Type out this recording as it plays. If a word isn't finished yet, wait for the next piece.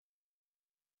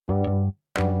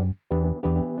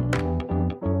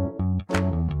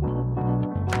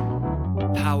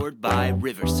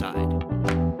Riverside.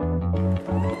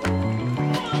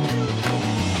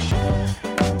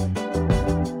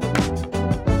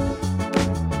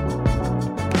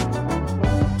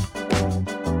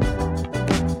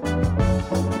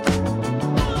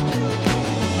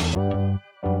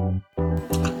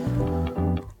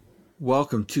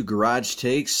 Welcome to Garage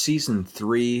Takes, Season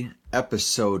 3,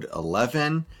 Episode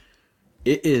 11.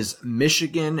 It is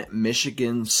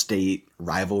Michigan State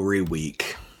Rivalry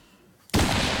Week.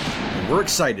 We're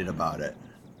excited about it.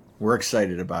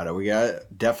 We got to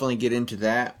definitely get into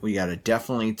that. We got to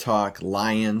definitely talk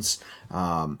Lions.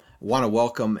 Want to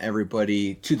welcome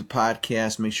everybody to the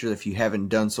podcast. Make sure that if you haven't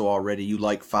done so already, you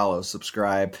like, follow,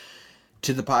 subscribe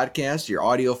to the podcast. Your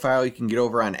audio file, you can get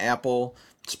over on Apple,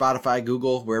 Spotify,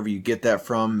 Google, wherever you get that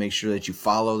from. Make sure that you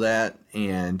follow that,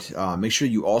 and make sure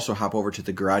you also hop over to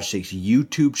the Garage Takes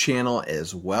YouTube channel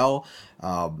as well.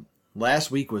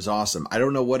 Last week was awesome. I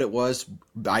don't know what it was.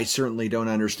 I certainly don't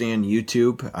understand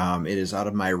YouTube. It is out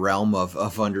of my realm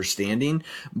of understanding.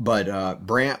 But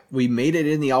Brant, we made it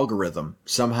in the algorithm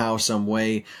somehow, some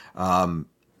way.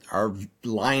 Our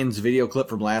Lions video clip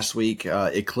from last week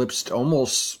eclipsed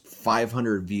almost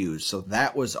 500 views, so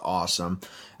that was awesome.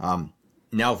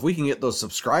 Now, if we can get those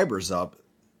subscribers up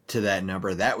to that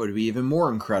number, that would be even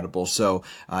more incredible. So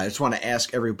I just want to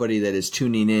ask everybody that is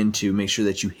tuning in to make sure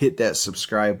that you hit that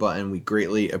subscribe button. We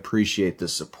greatly appreciate the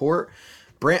support.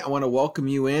 Brant, I want to welcome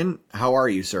you in. How are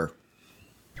you, sir?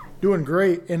 Doing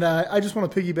great. And I just want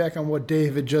to piggyback on what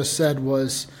Dave had just said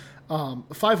was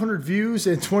 500 views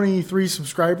and 23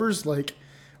 subscribers. Like,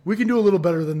 we can do a little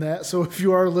better than that. So if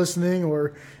you are listening,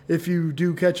 or if you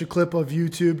do catch a clip of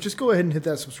YouTube, just go ahead and hit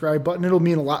that subscribe button. It'll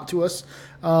mean a lot to us.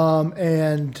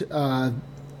 And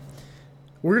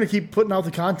we're going to keep putting out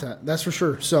the content. That's for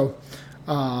sure. So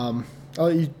I'll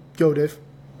let you go, Dave.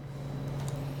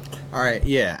 All right.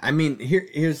 Yeah. I mean,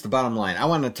 here's the bottom line. I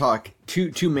want to talk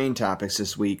two main topics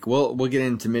this week. We'll get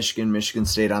into Michigan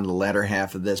State on the latter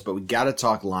half of this, but we got to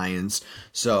talk Lions.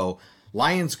 So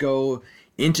Lions go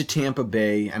into Tampa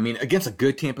Bay. I mean, against a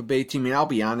good Tampa Bay team. I mean, I'll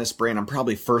be honest, Brand, I'm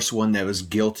probably first one that was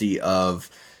guilty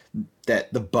of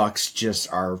that. The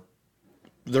Bucs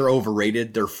they're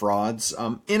overrated. They're frauds.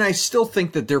 And I still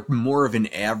think that they're more of an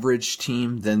average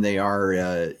team than they are,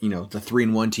 the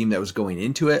 3-1 team that was going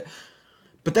into it.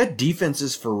 But that defense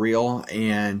is for real.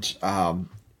 And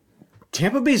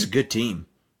Tampa Bay's a good team.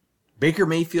 Baker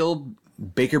Mayfielded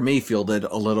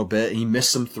a little bit. He missed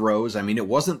some throws. I mean, it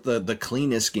wasn't the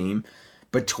cleanest game.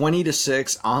 But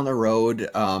 20-6 on the road,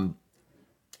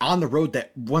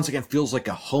 that once again feels like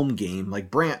a home game.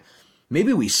 Like, Brant,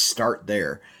 maybe we start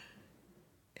there.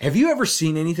 Have you ever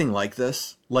seen anything like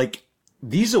this? Like,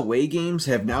 these away games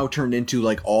have now turned into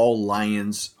like all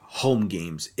Lions home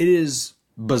games. It is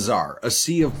bizarre. A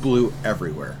sea of blue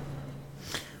everywhere.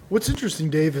 What's interesting,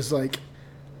 Dave, is like,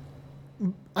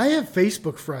 I have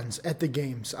Facebook friends at the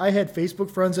games. I had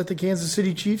Facebook friends at the Kansas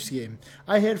City Chiefs game.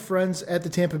 I had friends at the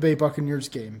Tampa Bay Buccaneers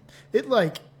game. It's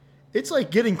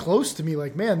like getting close to me.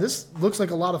 Like, man, this looks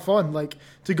like a lot of fun. Like,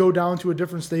 to go down to a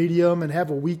different stadium and have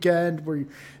a weekend where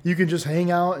you can just hang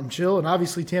out and chill. And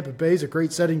obviously Tampa Bay is a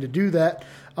great setting to do that.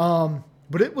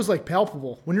 But it was like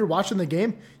palpable. When you're watching the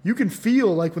game, you can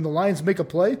feel like when the Lions make a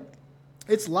play,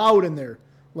 it's loud in there.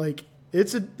 Like,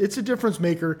 It's a difference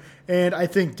maker, and I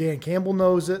think Dan Campbell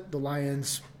knows it. The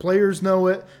Lions players know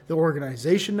it. The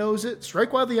organization knows it.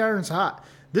 Strike while the iron's hot.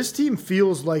 This team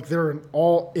feels like they're in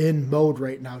all-in mode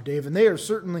right now, Dave, and they are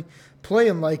certainly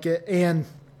playing like it. And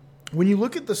when you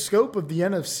look at the scope of the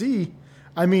NFC,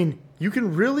 I mean, you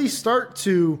can really start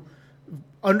to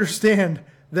understand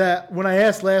that when I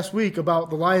asked last week about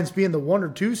the Lions being the 1 or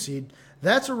 2 seed,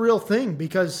 that's a real thing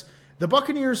because the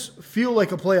Buccaneers feel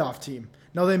like a playoff team.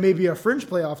 Now, they may be a fringe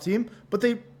playoff team, but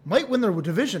they might win their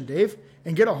division, Dave,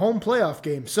 and get a home playoff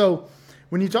game. So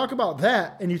when you talk about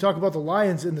that and you talk about the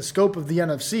Lions in the scope of the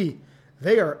NFC,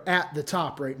 they are at the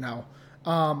top right now.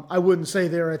 I wouldn't say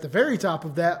they're at the very top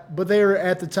of that, but they are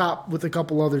at the top with a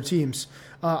couple other teams.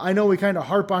 I know we kind of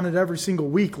harp on it every single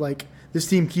week, like this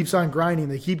team keeps on grinding.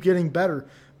 They keep getting better.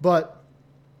 But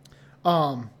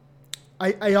I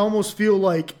almost feel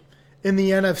like in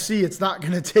the NFC it's not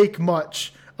going to take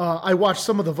much. I watched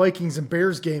some of the Vikings and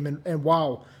Bears game, and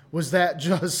wow, was that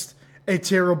just a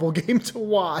terrible game to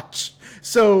watch.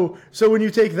 So when you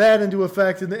take that into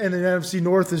effect, and the NFC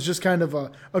North is just kind of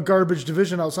a garbage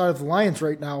division outside of the Lions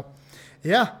right now,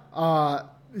 yeah,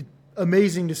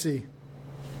 amazing to see.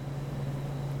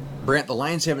 Brant, the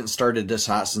Lions haven't started this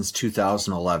hot since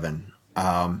 2011.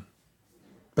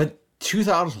 But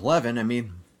 2011, I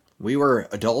mean, we were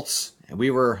adults and we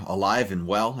were alive and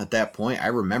well at that point. I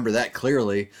remember that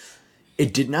clearly.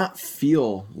 it did not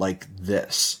feel like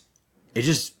this.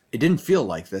 It didn't feel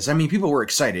like this. I mean, people were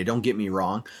excited, don't get me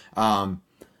wrong.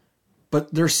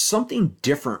 But there's something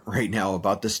different right now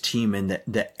about this team and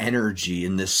the energy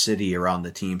in this city around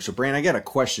the team. So, Brand, I got a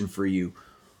question for you.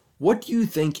 What do you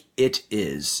think it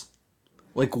is?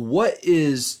 Like,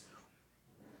 what's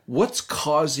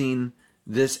causing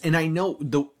this? And I know,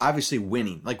 obviously,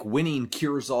 winning. Like, winning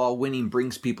cures all. Winning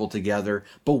brings people together.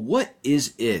 But what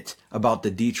is it about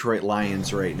the Detroit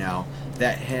Lions right now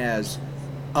that has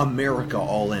America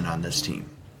all in on this team?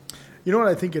 You know what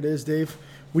I think it is, Dave?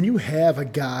 When you have a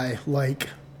guy like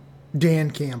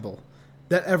Dan Campbell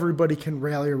that everybody can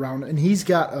rally around, and he's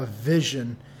got a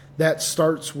vision that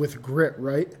starts with grit,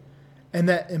 right? And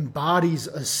that embodies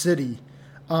a city.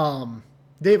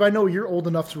 Dave, I know you're old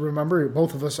enough to remember,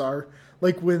 both of us are,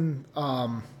 like when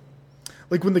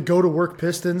the Go to Work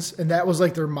Pistons, and that was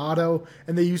like their motto,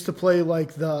 and they used to play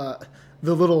like the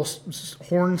little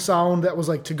horn sound that was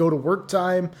like to go to work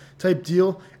time type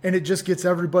deal, and it just gets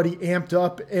everybody amped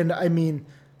up. And I mean,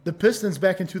 the Pistons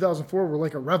back in 2004 were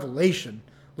like a revelation.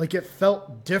 Like, it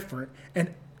felt different,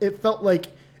 and it felt like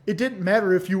it didn't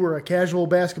matter if you were a casual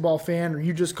basketball fan or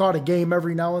you just caught a game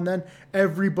every now and then.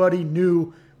 Everybody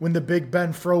knew when the Big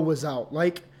Ben Fro was out.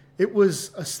 Like, it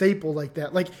was a staple like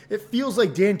that. Like, it feels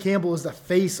like Dan Campbell is the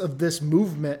face of this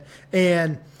movement.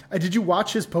 And did you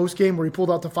watch his post game where he pulled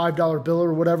out the $5 bill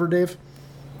or whatever, Dave?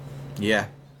 Yeah.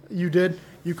 You did?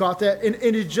 You caught that? And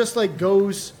it just, like,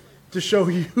 goes to show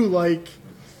you, like,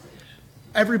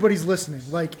 everybody's listening.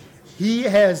 Like, he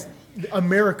has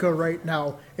America right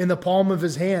now in the palm of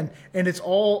his hand, and it's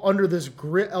all under this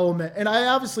grit element. And I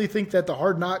obviously think that the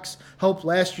Hard Knocks helped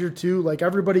last year too. Like,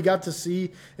 everybody got to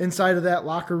see inside of that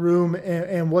locker room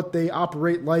and what they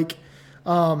operate like.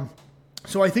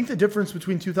 So I think the difference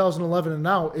between 2011 and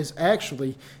now is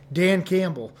actually Dan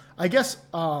Campbell. I guess,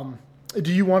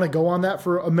 do you want to go on that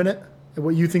for a minute,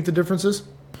 what you think the difference is?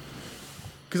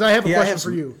 Because I have a question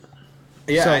for you.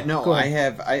 Yeah, so,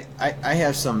 I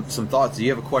have some thoughts. Do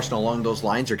you have a question along those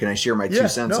lines, or can I share my 2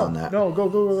 cents on that? No,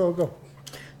 go.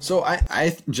 So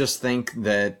I just think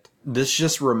that this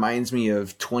just reminds me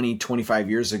of 20, 25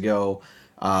 years ago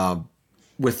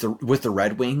with the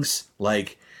Red Wings.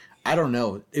 Like, I don't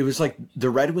know. It was like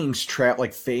the Red Wings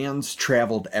fans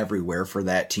traveled everywhere for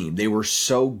that team. They were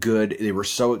so good. They were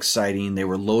so exciting. They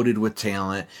were loaded with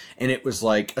talent, and it was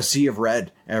like a sea of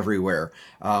red everywhere.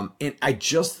 And I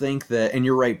just think that, and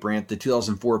you're right, Brant, the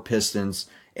 2004 Pistons,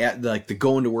 the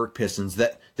going to work Pistons,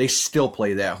 that they still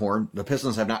play that horn. The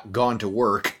Pistons have not gone to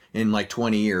work in like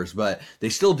 20 years, but they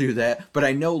still do that. But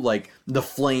I know, like, the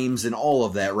Flames and all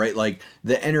of that, right? Like,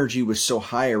 the energy was so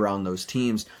high around those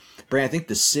teams. Brand, I think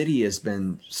the city has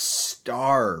been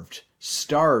starved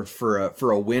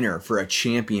for a winner, for a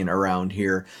champion around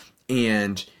here,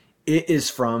 and it is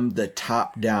from the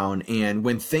top down. And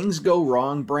when things go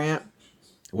wrong, Brant,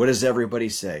 what does everybody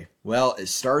say? Well, it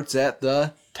starts at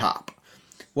the top.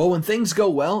 Well, when things go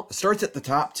well, it starts at the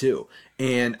top too.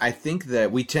 And I think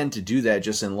that we tend to do that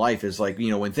just in life. Is like,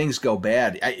 when things go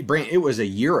bad. Brant, it was a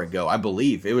year ago, I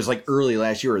believe. It was like early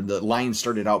last year. The Lions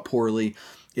started out poorly.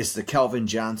 It's the Calvin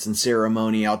Johnson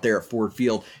ceremony out there at Ford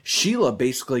Field. Sheila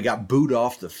basically got booed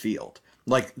off the field.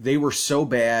 Like, they were so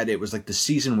bad. It was like the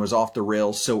season was off the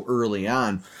rails so early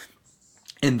on.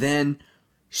 And then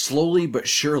slowly but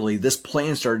surely, this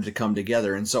plan started to come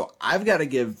together. And so I've got to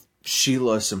give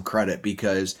Sheila some credit,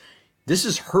 because this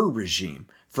is her regime.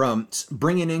 From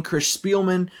bringing in Chris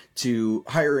Spielman to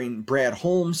hiring Brad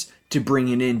Holmes to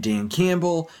bringing in Dan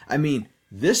Campbell. I mean,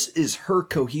 this is her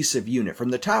cohesive unit. From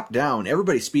the top down,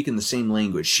 everybody's speaking the same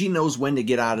language. She knows when to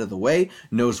get out of the way,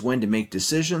 knows when to make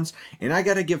decisions, and I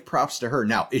got to give props to her.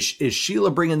 Now, is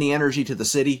Sheila bringing the energy to the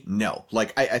city? No.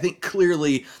 Like, I think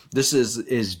clearly this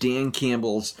is Dan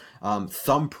Campbell's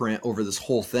thumbprint over this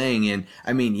whole thing. And,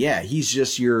 I mean, yeah, he's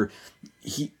just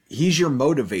he's your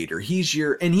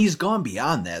motivator. And he's gone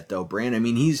beyond that though, Brand. I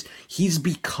mean, he's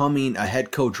becoming a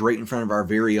head coach right in front of our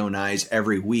very own eyes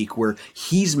every week, where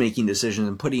he's making decisions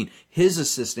and putting his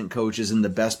assistant coaches in the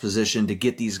best position to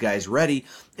get these guys ready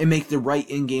and make the right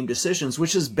in-game decisions,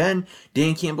 which has been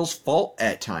Dan Campbell's fault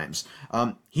at times.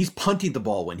 He's punting the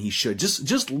ball when he should.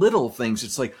 Just little things.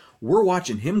 It's like, we're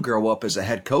watching him grow up as a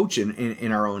head coach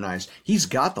in our own eyes. He's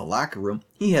got the locker room.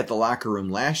 He had the locker room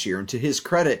last year, and to his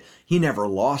credit, he never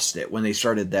lost it when they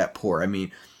started that poor. I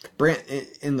mean, Brant,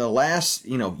 in the last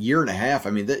year and a half, I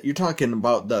mean, you're talking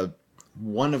about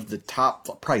one of the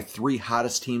top probably 3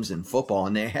 hottest teams in football,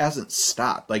 and it hasn't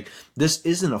stopped. Like, this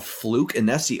isn't a fluke, and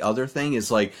that's the other thing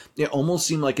is, like, it almost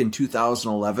seemed like in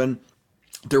 2011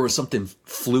 there was something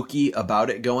fluky about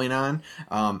it going on.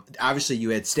 Obviously, you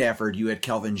had Stafford, you had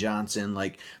Kelvin Johnson,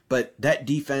 but that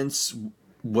defense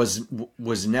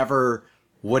was never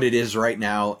what it is right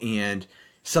now, and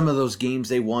some of those games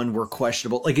they won were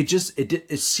questionable.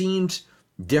 It seemed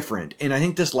different, and I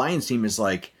think this Lions team is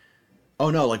like, oh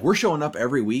no, we're showing up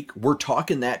every week. We're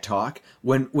talking that talk.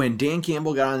 When Dan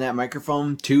Campbell got on that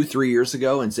microphone 2-3 years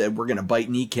ago and said, we're going to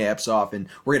bite kneecaps off and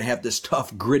we're going to have this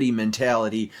tough, gritty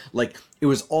mentality, it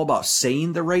was all about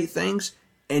saying the right things.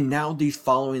 And now he's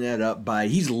following that up by,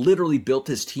 he's literally built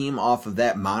his team off of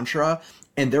that mantra,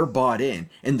 and they're bought in,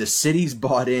 and the city's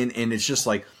bought in, and it's just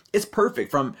it's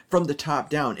perfect from the top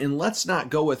down. And let's not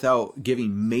go without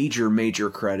giving major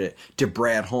credit to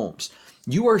Brad Holmes.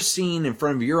 You are seeing in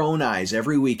front of your own eyes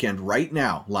every weekend right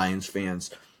now, Lions fans,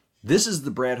 this is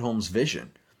the Brad Holmes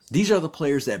vision. These are the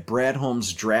players that Brad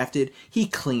Holmes drafted. He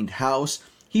cleaned house.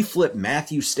 He flipped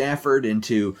Matthew Stafford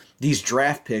into these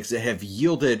draft picks that have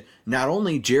yielded not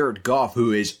only Jared Goff,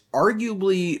 who is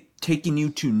arguably taking you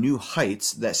to new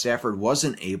heights that Stafford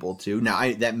wasn't able to.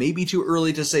 Now, that may be too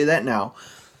early to say that now,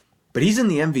 but he's in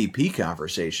the MVP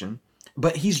conversation.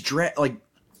 But he's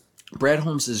Brad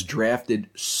Holmes is drafted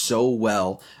so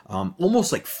well,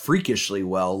 almost freakishly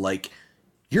well.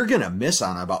 You're going to miss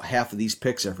on about half of these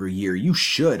picks every year. You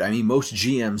should. I mean, most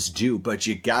GMs do, but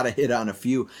you got to hit on a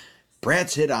few.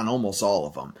 Brad's hit on almost all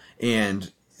of them,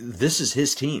 and this is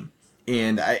his team.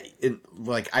 And I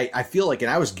feel like,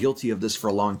 and I was guilty of this for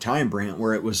a long time, Brant,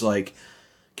 where it was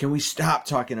can we stop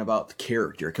talking about the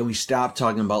character? Can we stop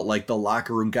talking about the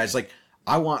locker room guys?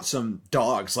 I want some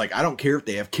dogs. I don't care if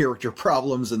they have character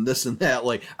problems and this and that.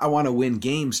 I want to win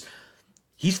games.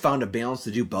 He's found a balance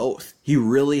to do both. He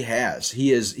really has.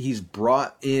 He's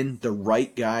brought in the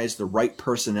right guys, the right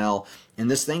personnel, and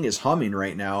this thing is humming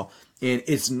right now. And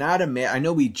it's not I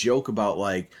know we joke about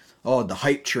the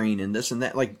hype train and this and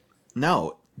that.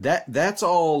 No, that's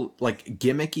all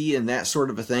gimmicky and that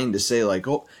sort of a thing to say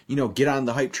get on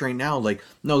the hype train now.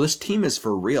 No, this team is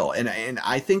for real. And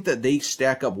I think that they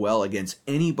stack up well against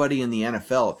anybody in the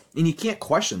NFL. And you can't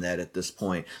question that at this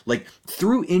point.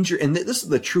 Through injury, and this is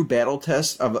the true battle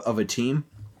test of a team.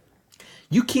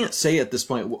 You can't say at this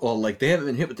point, well, they haven't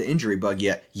been hit with the injury bug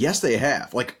yet. Yes, they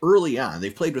have. Early on,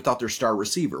 they've played without their star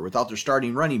receiver, without their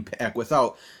starting running back,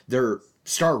 without their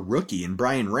star rookie and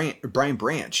Brian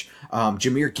Branch.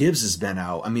 Jahmyr Gibbs has been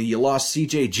out. I mean, you lost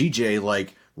CJ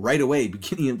GJ right away,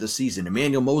 beginning of the season.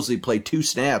 Emmanuel Mosley played 2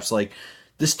 snaps.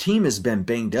 This team has been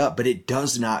banged up, but it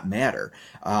does not matter.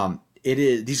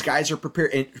 These guys are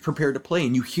prepared to play,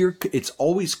 and you hear it's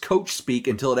always coach speak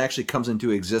until it actually comes into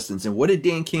existence. And what did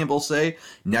Dan Campbell say?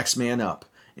 Next man up.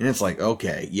 And it's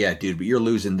okay, yeah, dude, but you're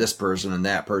losing this person and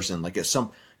that person.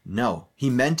 No,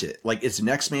 he meant it. It's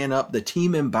next man up. The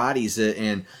team embodies it,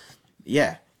 and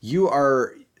yeah, you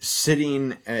are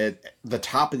sitting at the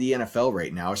top of the NFL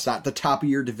right now. It's not the top of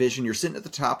your division. You're sitting at the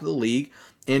top of the league,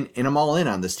 and I'm all in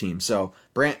on this team. So,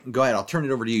 Brant, go ahead. I'll turn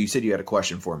it over to you. You said you had a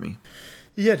question for me.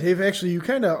 Yeah, Dave, actually, you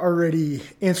kind of already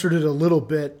answered it a little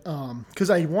bit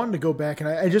because I wanted to go back, and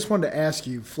I just wanted to ask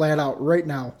you flat out right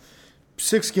now,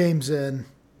 6 games in,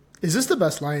 is this the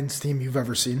best Lions team you've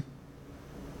ever seen?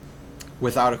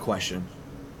 Without a question.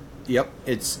 Yep,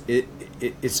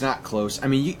 it's not close. I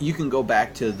mean, you can go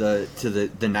back to the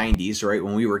 90s, right,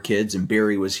 when we were kids and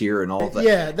Barry was here and all of that.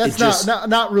 Yeah, that's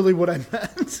not really what I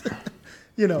meant.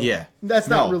 Yeah, that's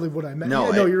not really what I meant.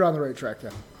 No, you're on the right track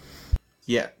there.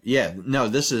 Yeah. No,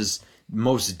 this is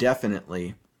most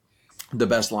definitely the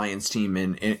best Lions team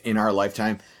in our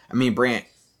lifetime. I mean, Brant,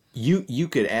 you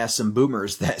could ask some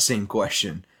boomers that same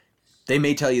question. They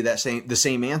may tell you the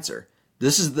same answer.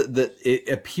 This is it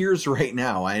appears right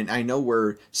now. I know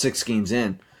we're 6 games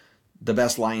in, the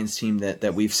best Lions team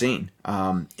that we've seen.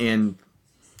 And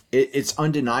it's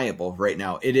undeniable right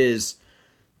now. It is,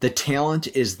 the talent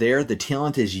is there. The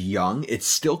talent is young. It's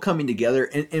still coming together.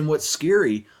 And what's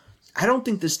scary, I don't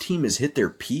think this team has hit their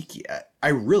peak yet. I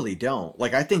really don't.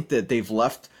 I think that they've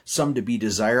left some to be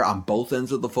desired on both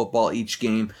ends of the football each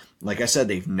game. Like I said,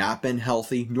 they've not been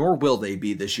healthy, nor will they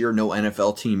be this year. No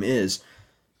NFL team is.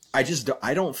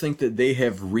 I don't think that they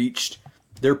have reached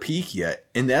their peak yet.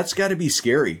 And that's got to be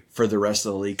scary for the rest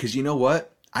of the league. Because you know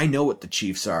what? I know what the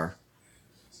Chiefs are.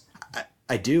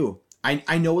 I do.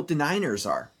 I know what the Niners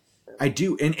are. I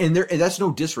do. And that's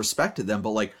no disrespect to them,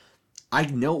 but I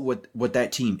know what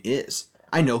that team is.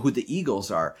 I know who the Eagles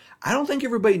are. I don't think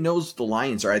everybody knows the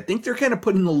Lions are. I think they're kind of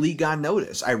putting the league on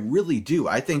notice. I really do.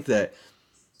 I think that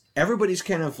everybody's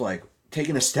kind of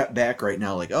taking a step back right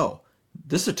now. Oh,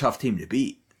 this is a tough team to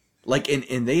beat.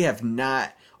 And they have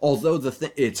not, although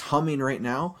it's humming right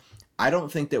now, I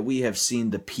don't think that we have seen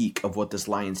the peak of what this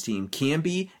Lions team can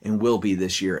be and will be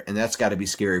this year, and that's got to be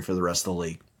scary for the rest of the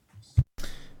league.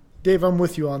 Dave, I'm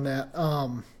with you on that.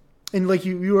 And like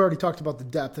you already talked about the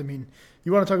depth. I mean,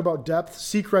 you want to talk about depth?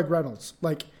 See Craig Reynolds.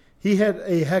 Like, he had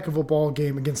a heck of a ball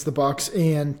game against the Bucs,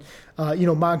 and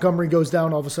Montgomery goes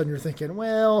down. All of a sudden, you're thinking,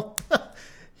 well,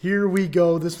 here we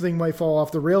go. This thing might fall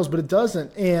off the rails, but it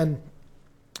doesn't. And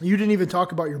you didn't even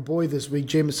talk about your boy this week,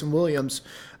 Jameson Williams.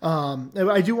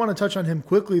 I do want to touch on him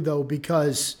quickly, though,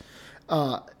 because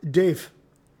Dave,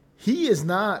 he is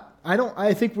not.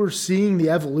 I think we're seeing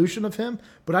the evolution of him,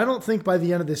 but I don't think by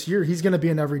the end of this year he's going to be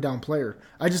an every down player.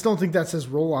 I just don't think that's his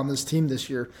role on this team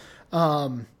this year.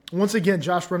 Once again,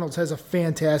 Josh Reynolds has a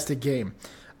fantastic game.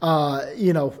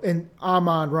 And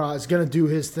Amon-Ra is going to do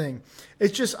his thing.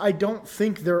 It's just I don't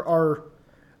think there are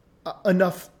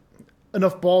enough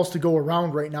balls to go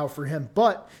around right now for him.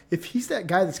 But if he's that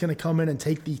guy that's going to come in and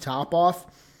take the top off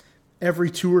every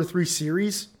 2 or 3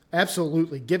 series,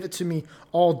 absolutely. Give it to me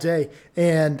all day.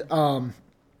 And you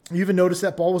even noticed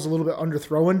that ball was a little bit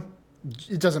underthrown.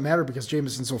 It doesn't matter because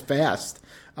Jameson's so fast.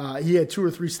 He had 2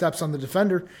 or 3 steps on the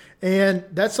defender, and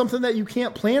that's something that you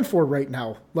can't plan for right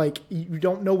now. Like, you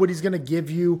don't know what he's going to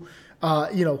give you.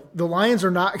 The Lions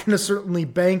are not going to certainly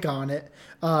bank on it,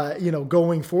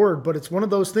 going forward. But it's one of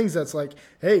those things that's like,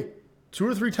 hey, 2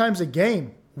 or 3 times a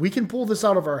game, we can pull this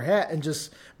out of our hat and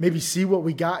just maybe see what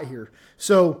we got here.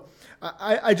 So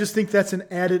I just think that's an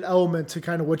added element to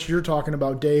kind of what you're talking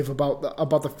about, Dave,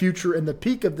 about the future and the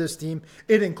peak of this team.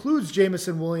 It includes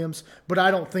Jameson Williams, but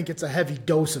I don't think it's a heavy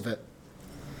dose of it.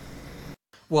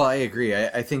 Well, I agree.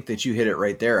 I think that you hit it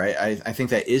right there. I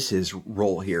think that is his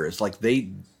role here. It's like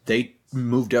they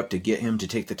moved up to get him to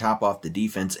take the top off the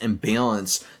defense and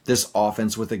balance this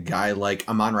offense with a guy like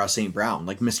Amon-Ra St. Brown,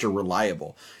 like Mr.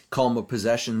 Reliable. Call him a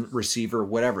possession receiver,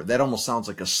 whatever. That almost sounds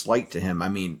like a slight to him. I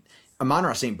mean,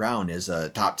 Amon-Ra St. Brown is a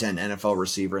top 10 NFL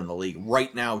receiver in the league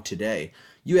right now today.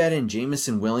 You add in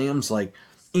Jameson Williams,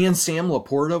 and Sam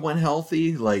Laporta when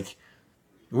healthy, we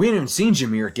haven't even seen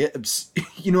Jahmyr Gibbs,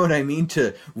 you know what I mean,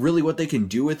 to really what they can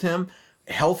do with him.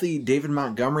 Healthy David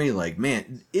Montgomery,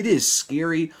 man, it is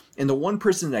scary. And the one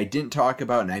person that I didn't talk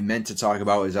about and I meant to talk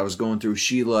about as I was going through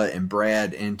Sheila and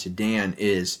Brad and to Dan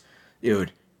is,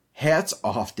 dude, hats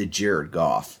off to Jared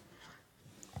Goff.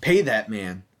 Pay that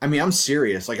man. I mean, I'm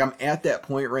serious. I'm at that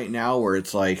point right now where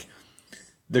it's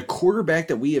the quarterback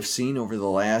that we have seen over the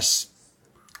last,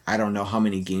 I don't know how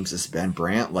many games it's been,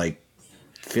 Brant,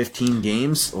 15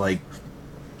 games.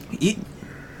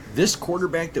 This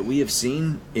quarterback that we have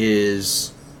seen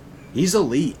he's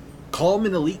elite. Call him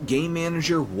an elite game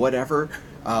manager, whatever.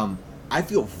 I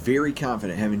feel very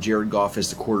confident having Jared Goff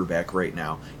as the quarterback right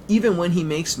now. Even when he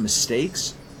makes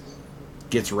mistakes,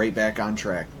 gets right back on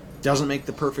track. Doesn't make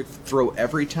the perfect throw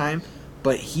every time,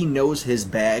 but he knows his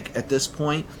bag at this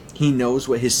point. He knows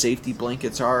what his safety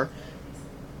blankets are.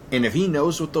 And if he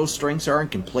knows what those strengths are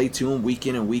and can play to them week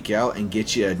in and week out and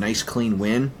get you a nice clean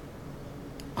win,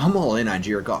 I'm all in on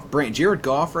Jared Goff. Brant, Jared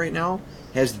Goff right now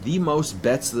has the most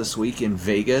bets this week in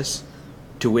Vegas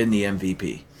to win the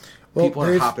MVP. Well, people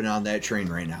are hopping on that train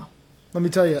right now. Let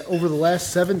me tell you, over the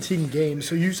last 17 games,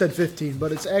 so you said 15,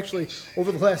 but it's actually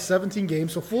over the last 17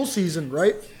 games, so full season,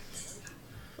 right?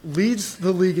 Leads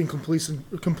the league in completion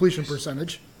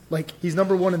percentage. He's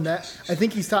number 1 in that. I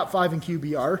think he's top 5 in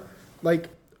QBR.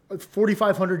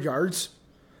 4,500 yards.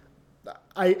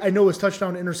 I know his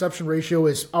touchdown to interception ratio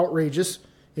is outrageous.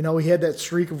 He had that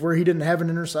streak of where he didn't have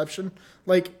an interception.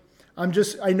 I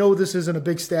know this isn't a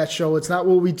big stat show. It's not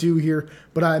what we do here,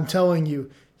 but I'm telling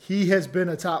you, he has been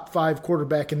a top 5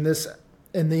 quarterback in the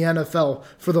NFL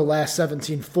for the last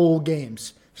 17 full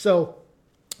games. So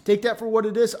take that for what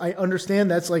it is. I understand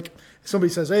that's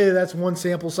somebody says, hey, that's one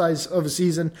sample size of a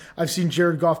season. I've seen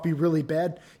Jared Goff be really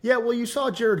bad. Yeah, well, you saw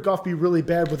Jared Goff be really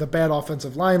bad with a bad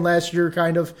offensive line last year,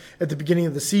 kind of at the beginning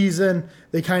of the season.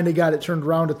 They kind of got it turned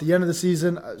around at the end of the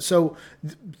season. So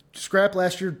scrap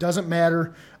last year, doesn't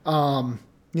matter.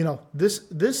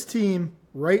 This team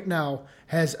right now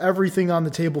has everything on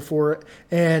the table for it.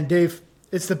 And Dave,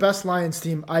 it's the best Lions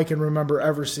team I can remember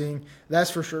ever seeing. That's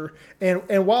for sure.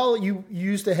 And while you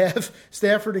used to have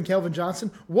Stafford and Calvin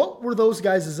Johnson, what were those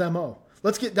guys' MO?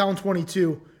 Let's get down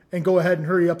 22 and go ahead and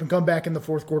hurry up and come back in the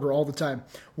fourth quarter all the time.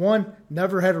 One,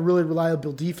 never had a really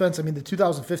reliable defense. I mean, the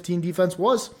 2015 defense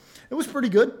was pretty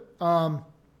good.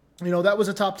 That was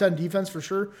a top 10 defense for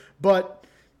sure. But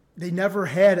they never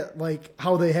had like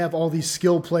how they have all these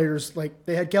skill players. Like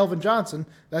they had Calvin Johnson,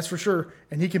 that's for sure,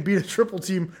 and he can beat a triple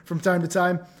team from time to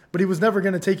time, but he was never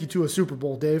going to take you to a Super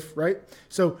Bowl, Dave, right?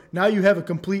 So now you have a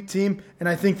complete team, and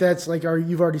I think that's like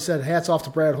you've already said, hats off to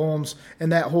Brad Holmes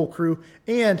and that whole crew.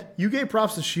 And you gave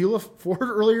props to Sheila Ford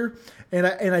earlier, and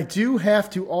I do have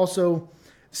to also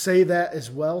say that as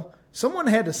well. Someone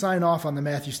had to sign off on the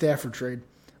Matthew Stafford trade.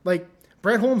 Like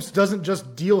Brad Holmes doesn't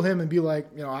just deal him and be like,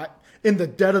 in the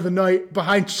dead of the night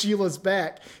behind Sheila's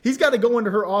back. He's got to go into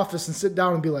her office and sit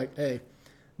down and be like, hey,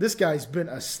 this guy's been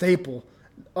a staple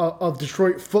of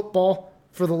Detroit football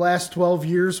for the last 12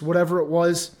 years, whatever it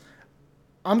was.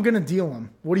 I'm going to deal him.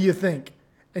 What do you think?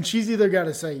 And she's either got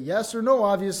to say yes or no,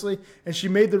 obviously, and she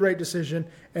made the right decision.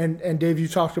 And Dave, you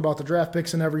talked about the draft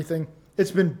picks and everything. It's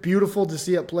been beautiful to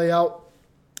see it play out.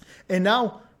 And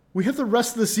now we have the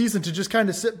rest of the season to just kind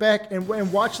of sit back and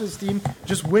watch this team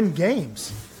just win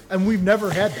games. And we've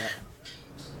never had that.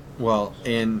 Well,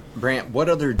 and Brant, what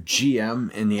other GM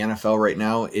in the NFL right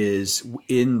now is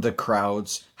in the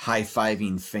crowds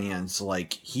high-fiving fans?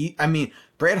 Like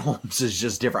Brad Holmes is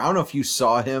just different. I don't know if you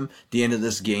saw him at the end of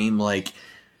this game. Like,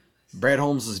 Brad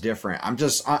Holmes is different.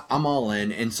 I'm all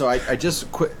in. And so I just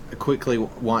quickly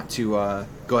want to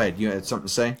go ahead. You had something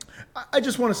to say? I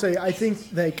just want to say, I think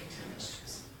like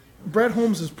Brad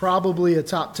Holmes is probably a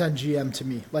top 10 GM to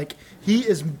me. Like, he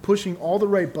is pushing all the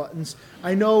right buttons.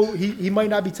 I know he might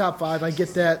not be top 5. I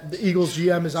get that. The Eagles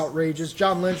GM is outrageous.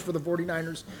 John Lynch for the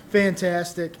 49ers,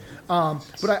 fantastic.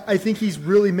 But I think he's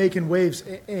really making waves.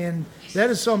 And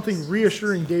that is something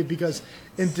reassuring, Dave, because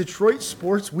in Detroit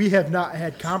sports, we have not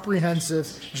had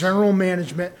comprehensive general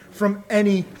management from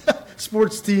any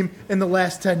sports team in the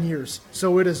last 10 years.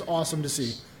 So it is awesome to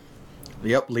see.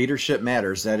 Yep, leadership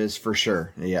matters. That is for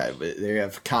sure. Yeah, they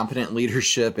have competent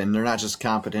leadership, and they're not just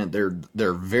competent;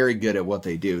 they're very good at what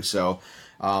they do. So,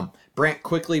 Brant,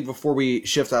 quickly before we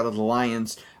shift out of the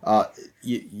Lions,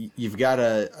 you've got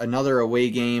another away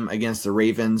game against the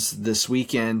Ravens this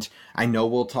weekend. I know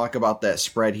we'll talk about that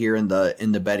spread here in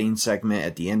the betting segment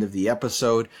at the end of the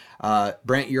episode.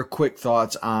 Brant, your quick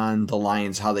thoughts on the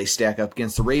Lions, how they stack up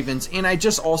against the Ravens, and I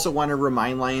just also want to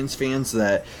remind Lions fans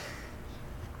that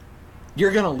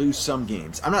you're going to lose some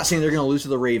games. I'm not saying they're going to lose to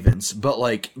the Ravens, but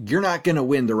like you're not going to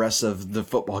win the rest of the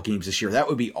football games this year. That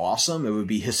would be awesome. It would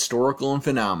be historical and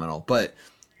phenomenal. But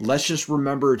let's just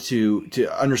remember to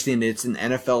understand it's an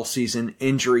NFL season.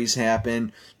 Injuries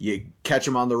happen. You catch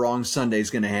them on the wrong Sunday is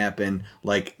going to happen.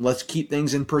 Like, let's keep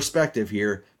things in perspective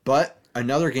here. But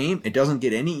another game, it doesn't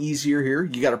get any easier here.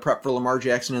 You got to prep for Lamar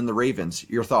Jackson and the Ravens.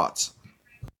 Your thoughts?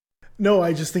 No,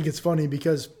 I just think it's funny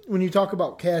because when you talk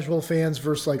about casual fans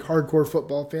versus like hardcore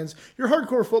football fans, your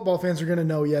hardcore football fans are going to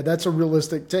know, yeah, that's a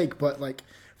realistic take. But like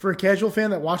for a casual fan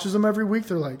that watches them every week,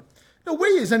 they're like, no way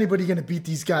is anybody going to beat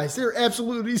these guys. They're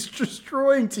absolutely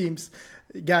destroying teams.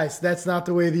 Guys, that's not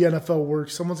the way the NFL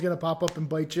works. Someone's going to pop up and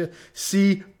bite you.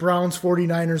 See Browns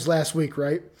 49ers last week,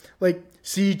 right? Like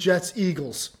see Jets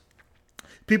Eagles.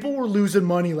 People were losing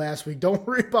money last week. Don't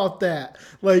worry about that.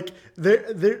 Like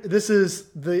this is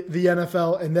the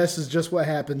NFL, and this is just what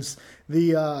happens.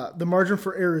 The margin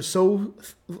for error is so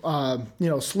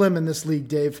slim in this league,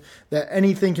 Dave, that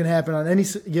anything can happen on any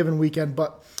given weekend.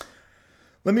 But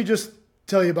let me just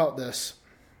tell you about this.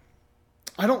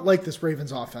 I don't like this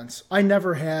Ravens offense. I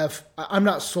never have. I'm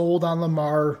not sold on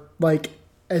Lamar like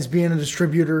as being a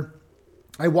distributor.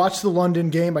 I watched the London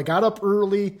game. I got up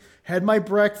early, had my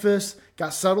breakfast,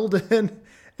 got settled in,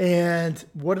 and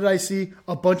what did I see?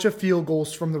 A bunch of field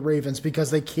goals from the Ravens because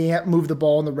they can't move the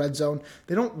ball in the red zone.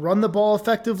 They don't run the ball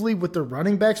effectively with their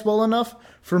running backs well enough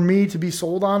for me to be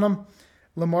sold on them.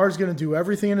 Lamar's going to do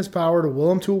everything in his power to will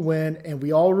them to a win, and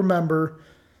we all remember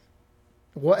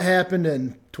what happened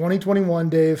in 2021,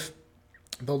 Dave.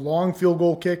 The long field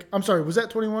goal kick. I'm sorry, was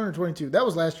that 21 or 22? That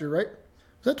was last year, right?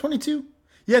 Was that 22?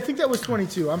 Yeah, I think that was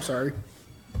 22. I'm sorry.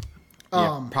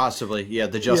 Yeah, possibly. Yeah,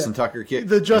 the Justin Tucker kick.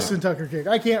 The Justin Tucker kick.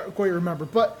 I can't quite remember.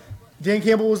 But Dan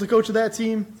Campbell was the coach of that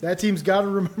team. That team's got to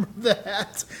remember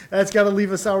that. That's got to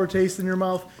leave a sour taste in your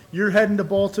mouth. You're heading to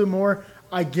Baltimore.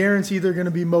 I guarantee they're going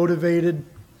to be motivated.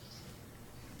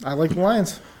 I like the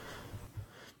Lions.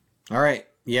 All right.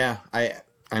 Yeah.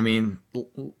 I mean,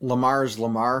 Lamar's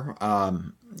Lamar.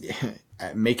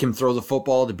 Make him throw the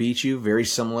football to beat you. Very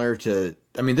similar to,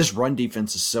 I mean, this run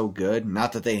defense is so good.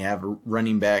 Not that they have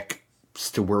running backs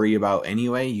to worry about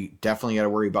anyway. You definitely got to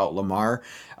worry about Lamar.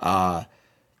 But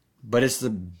it's the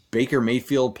Baker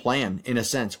Mayfield plan in a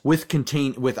sense with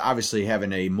obviously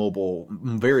having a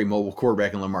very mobile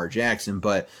quarterback in Lamar Jackson.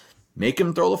 But make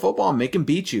him throw the football, make him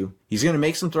beat you. He's going to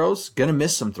make some throws, going to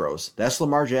miss some throws. That's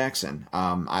Lamar Jackson.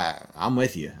 I'm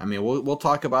with you. I mean, we'll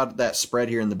talk about that spread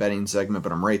here in the betting segment,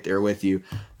 but I'm right there with you.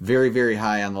 Very, very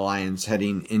high on the Lions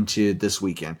heading into this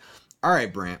weekend. All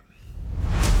right, Brant.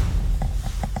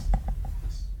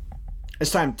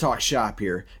 It's time to talk shop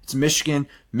here. It's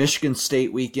Michigan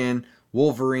State weekend.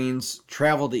 Wolverines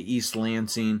travel to East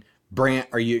Lansing. Brant,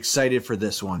 are you excited for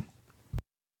this one?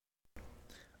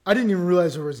 I didn't even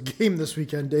realize there was a game this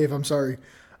weekend, Dave. I'm sorry.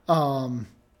 No,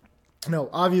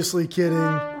 obviously kidding.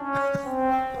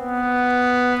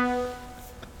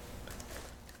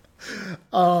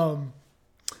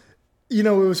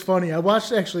 It was funny. I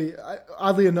watched, actually,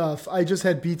 oddly enough, I just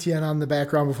had BTN on the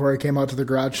background before I came out to the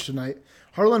garage tonight.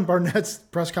 Harlan Barnett's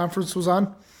press conference was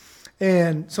on,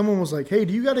 and someone was like, hey,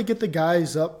 do you got to get the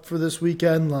guys up for this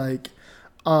weekend? Like,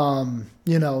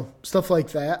 stuff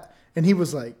like that. And he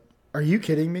was like, are you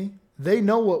kidding me? They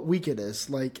know what week it is.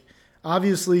 Like,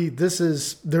 obviously, this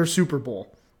is their Super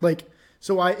Bowl. Like,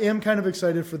 so I am kind of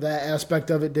excited for that aspect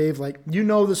of it, Dave. Like,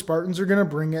 the Spartans are going to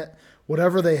bring it,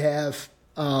 whatever they have.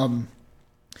 I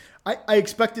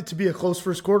expect it to be a close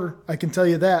first quarter. I can tell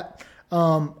you that.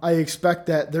 I expect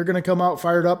that they're going to come out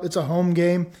fired up. It's a home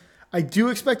game. I do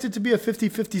expect it to be a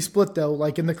 50-50 split, though,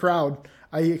 like in the crowd.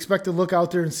 I expect to look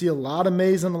out there and see a lot of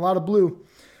maize and a lot of blue.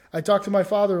 I talked to my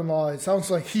father-in-law. It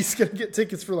sounds like he's going to get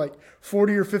tickets for like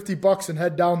 $40 or $50 and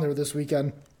head down there this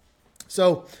weekend.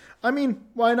 So, I mean,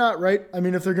 why not, right? I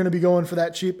mean, if they're going to be going for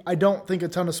that cheap, I don't think a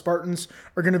ton of Spartans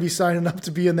are going to be signing up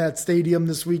to be in that stadium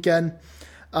this weekend.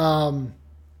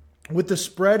 With the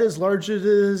spread as large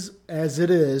as it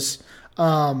is,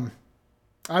 I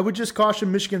would just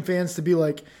caution Michigan fans to be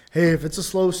like, hey, if it's a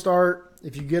slow start,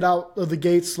 if you get out of the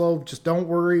gate slow, just don't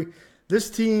worry. This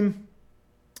team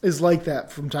is like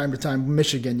that from time to time,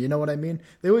 Michigan, you know what I mean?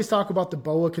 They always talk about the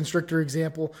boa constrictor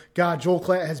example. God, Joel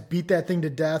Klatt has beat that thing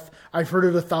to death. I've heard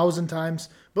it 1,000 times.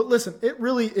 But listen, it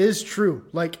really is true.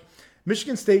 Like,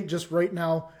 Michigan State just right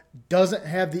now doesn't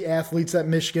have the athletes that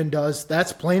Michigan does.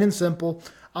 That's plain and simple.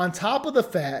 On top of the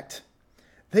fact,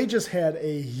 they just had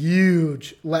a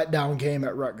huge letdown game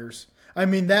at Rutgers. I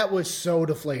mean, that was so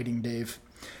deflating, Dave.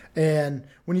 And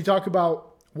when you talk about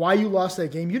why you lost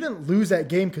that game, you didn't lose that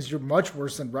game because you're much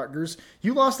worse than Rutgers.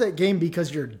 You lost that game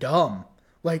because you're dumb.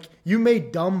 Like, you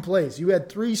made dumb plays. You had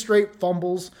 3 straight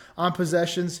fumbles on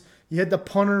possessions. You had the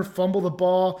punter fumble the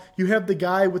ball. You have the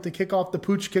guy with the kickoff, the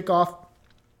pooch kickoff,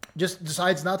 just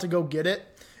decides not to go get it.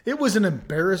 It was an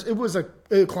embarrassment. It was a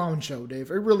clown show,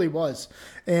 Dave. It really was.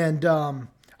 And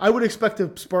I would expect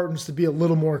the Spartans to be a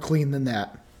little more clean than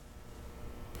that.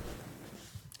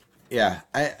 Yeah,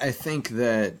 I think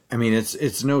that, I mean,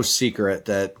 it's no secret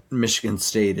that Michigan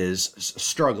State is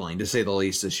struggling, to say the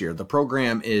least, this year. The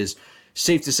program is,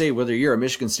 safe to say, whether you're a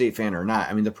Michigan State fan or not,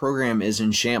 I mean, the program is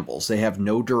in shambles. They have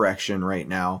no direction right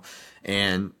now,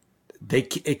 and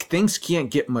things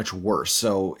can't get much worse.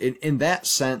 So in that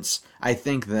sense, I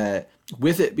think that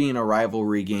with it being a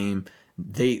rivalry game,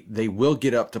 they will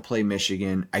get up to play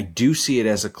Michigan. I do see it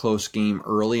as a close game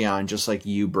early on, just like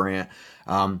you, Brant.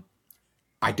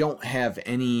 I don't have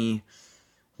any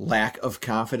lack of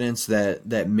confidence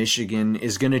that Michigan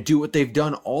is going to do what they've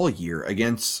done all year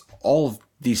against all of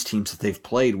these teams that they've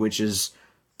played, which is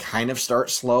kind of start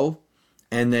slow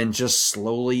and then just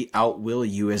slowly outwill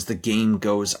you as the game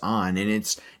goes on. And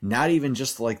it's not even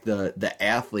just like the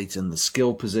athletes and the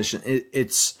skill position.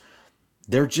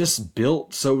 They're just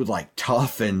built so like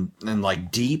tough and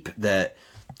like deep that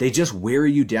they just wear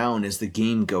you down as the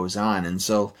game goes on. And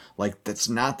so, like, that's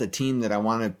not the team that I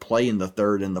want to play in the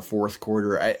third and the fourth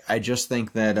quarter. I just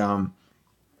think that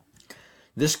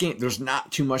this game, there's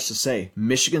not too much to say.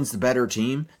 Michigan's the better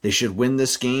team. They should win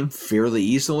this game fairly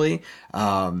easily.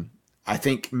 I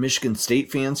think Michigan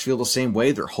State fans feel the same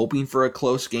way. They're hoping for a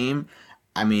close game.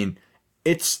 I mean,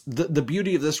 it's the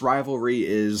beauty of this rivalry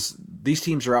is these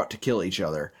teams are out to kill each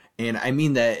other. And I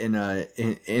mean that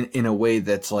in a way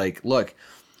that's like, look,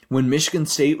 when Michigan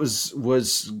State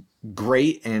was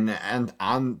great and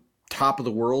on top of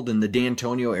the world in the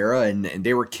D'Antonio era, and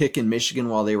they were kicking Michigan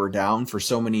while they were down for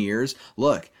so many years,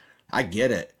 look, I get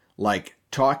it. Like,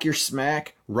 talk your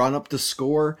smack, run up the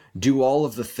score, do all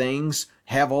of the things,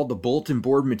 have all the bulletin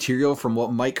board material from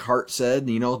what Mike Hart said,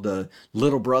 you know, the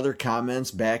little brother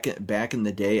comments back in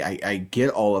the day. I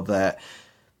get all of that.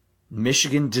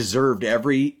 Michigan deserved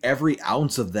every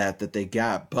ounce of that they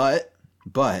got, but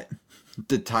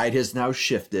the tide has now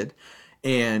shifted.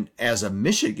 And as a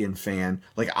Michigan fan,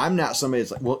 like, I'm not somebody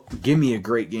that's like, well, give me a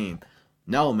great game.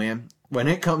 No, man. when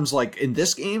it comes like in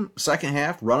this game, second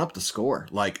half, run up the score.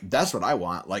 Like that's what I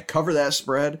want. Like cover that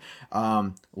spread.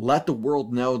 Let the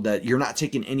world know that you're not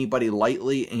taking anybody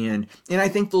lightly, and I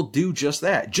think they'll do just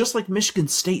that. Just like Michigan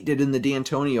State did in the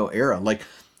D'Antonio era. Like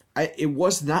it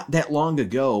was not that long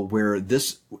ago where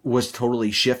this was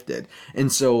totally shifted.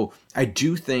 And so I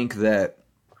do think that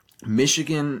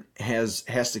Michigan has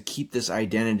to keep this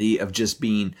identity of just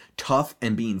being tough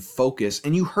and being focused.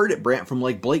 And you heard it, Brant, from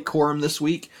like Blake Corum this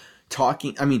week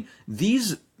talking. I mean,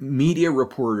 these media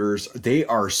reporters, they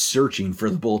are searching for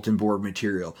the bulletin board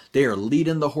material. They are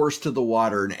leading the horse to the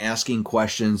water and asking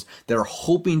questions that are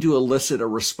hoping to elicit a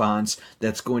response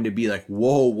that's going to be like,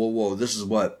 whoa, this is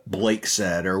what Blake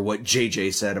said or what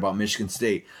JJ said about Michigan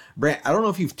State. Brant, I don't know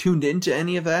if you've tuned into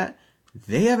any of that.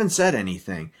 They haven't said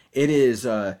anything. It is,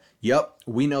 yep,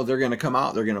 we know they're going to come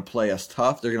out. They're going to play us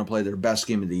tough. They're going to play their best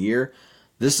game of the year.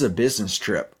 This is a business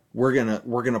trip. We're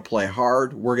going to play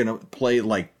hard. We're going to play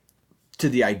like to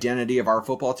the identity of our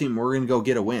football team. We're going to go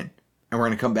get a win, and we're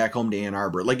going to come back home to Ann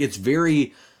Arbor. Like it's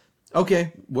very,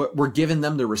 okay, we're giving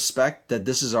them the respect that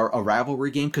this is a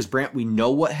rivalry game because, Brant, we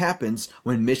know what happens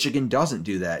when Michigan doesn't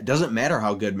do that. It doesn't matter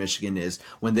how good Michigan is.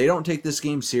 When they don't take this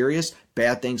game serious,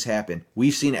 bad things happen.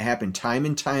 We've seen it happen time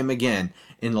and time again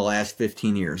in the last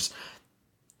 15 years.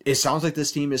 It sounds like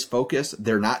this team is focused.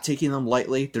 They're not taking them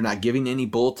lightly. They're not giving any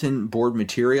bulletin board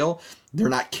material. They're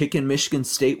not kicking Michigan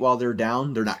State while they're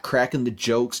down. They're not cracking the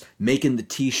jokes, making the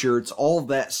T-shirts, all of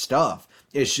that stuff.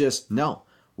 It's just, no.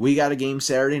 We got a game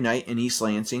Saturday night in East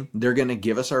Lansing. They're going to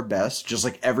give us our best, just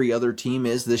like every other team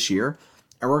is this year,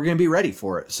 and we're going to be ready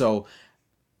for it. So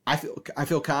I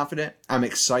feel confident. I'm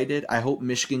excited. I hope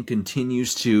Michigan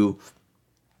continues to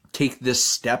take this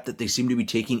step that they seem to be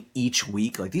taking each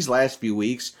week. Like these last few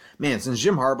weeks, man, since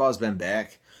Jim Harbaugh's been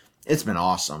back, it's been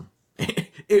awesome.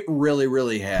 It really,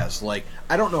 really has. Like,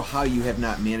 I don't know how you have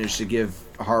not managed to give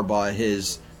Harbaugh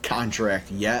his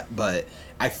contract yet, but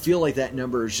I feel like that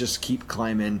numbers just keep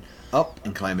climbing up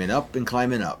and climbing up and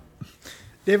climbing up.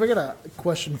 Dave, I got a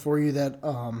question for you that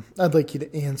I'd like you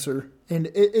to answer,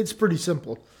 and it's pretty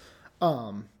simple.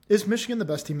 Is Michigan the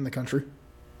best team in the country?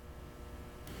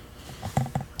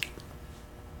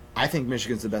 I think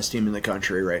Michigan's the best team in the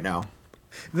country right now.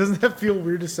 Doesn't that feel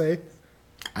weird to say?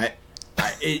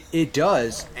 It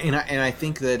does, and I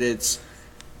think that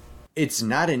it's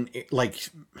not like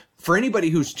for anybody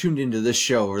who's tuned into this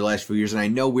show over the last few years, and I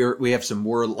know we have some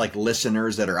more like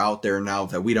listeners that are out there now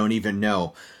that we don't even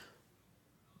know.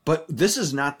 But this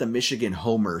is not the Michigan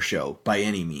Homer show by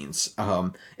any means.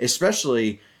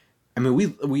 Especially, I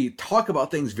mean, we talk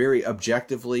about things very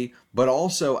objectively, but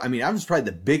also, I mean, I was probably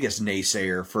the biggest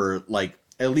naysayer for like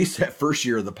at least that first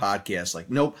year of the podcast.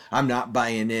 Like, nope, I'm not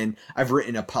buying in. I've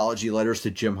written apology letters to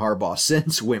Jim Harbaugh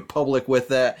since, went public with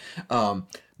that.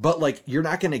 But like, you're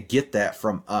not going to get that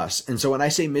from us. And so when I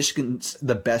say Michigan's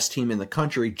the best team in the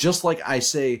country, just like I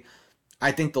say,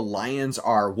 I think the Lions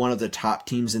are one of the top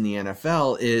teams in the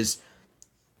NFL,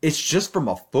 it's just from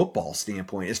a football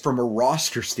standpoint. It's from a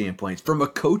roster standpoint, it's from a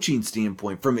coaching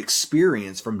standpoint, from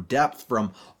experience, from depth,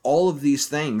 from all of these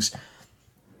things.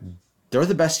 They're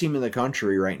the best team in the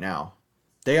country right now.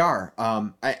 They are.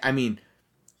 I mean,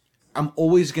 I'm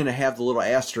always going to have the little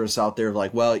asterisk out there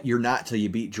like, well, you're not till you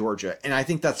beat Georgia. And I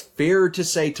think that's fair to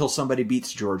say till somebody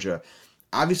beats Georgia.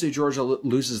 Obviously, Georgia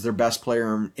loses their best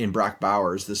player in Brock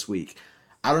Bowers this week.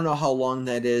 I don't know how long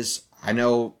that is. I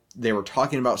know they were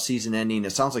talking about season ending.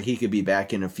 It sounds like he could be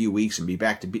back in a few weeks and be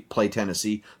back to play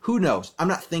Tennessee. Who knows? I'm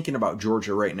not thinking about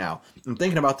Georgia right now. I'm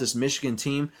thinking about this Michigan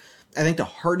team. I think the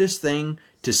hardest thing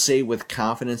to say with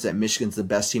confidence that Michigan's the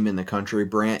best team in the country,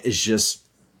 Brant, is just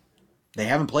they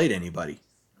haven't played anybody.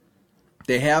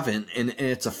 They haven't, and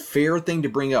it's a fair thing to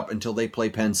bring up until they play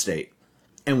Penn State.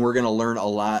 And we're going to learn a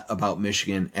lot about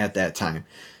Michigan at that time.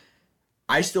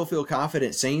 I still feel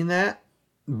confident saying that,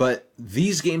 but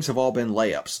these games have all been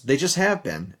layups. They just have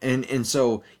been. And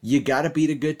so you got to beat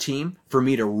a good team for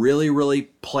me to really, really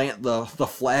plant the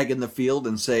flag in the field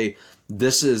and say,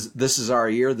 this is our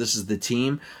year, this is the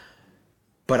team.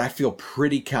 But I feel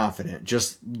pretty confident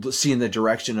just seeing the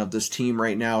direction of this team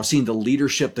right now, seeing the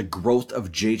leadership, the growth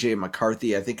of J.J.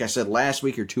 McCarthy. I think I said last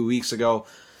week or 2 weeks ago,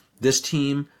 this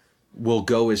team will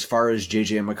go as far as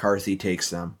J.J. McCarthy takes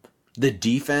them. The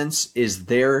defense is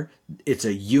there. It's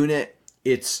a unit.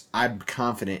 I'm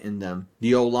confident in them.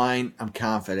 The O-line, I'm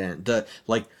confident.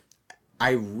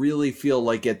 I really feel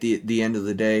like at the end of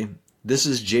the day, this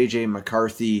is J.J.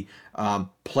 McCarthy.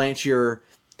 Plant your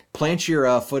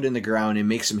foot in the ground and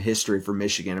make some history for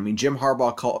Michigan. I mean, Jim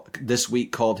Harbaugh this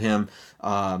week called him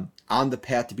on the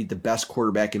path to be the best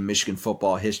quarterback in Michigan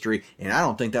football history, and I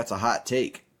don't think that's a hot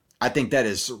take. I think that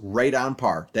is right on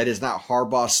par. That is not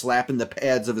Harbaugh slapping the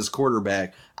pads of his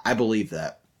quarterback. I believe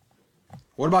that.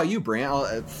 What about you, Brant?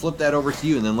 I'll flip that over to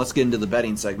you, and then let's get into the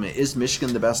betting segment. Is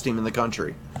Michigan the best team in the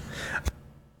country?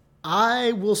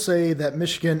 I will say that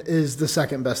Michigan is the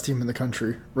second best team in the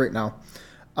country right now.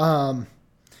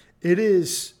 It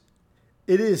is.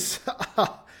 It's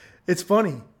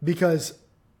funny because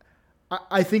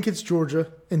I think it's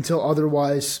Georgia until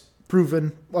otherwise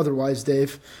proven otherwise,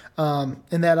 Dave. And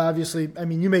that obviously, I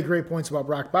mean, you make great points about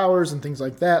Brock Bowers and things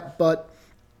like that, but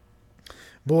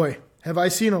boy, have I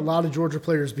seen a lot of Georgia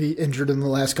players be injured in the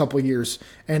last couple of years,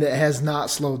 and it has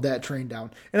not slowed that train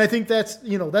down. And I think that's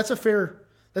a fair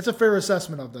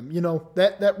assessment of them.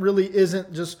 That really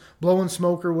isn't just blowing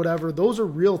smoke or whatever. Those are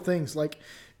real things. Like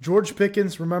George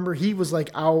Pickens, remember, he was like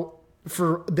out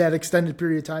for that extended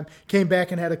period of time, came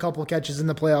back and had a couple of catches in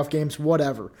the playoff games,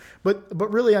 whatever. But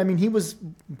really, I mean,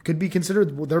 could be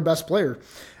considered their best player.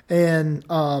 And,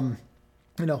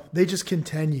 they just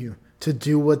continue to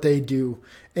do what they do.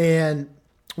 And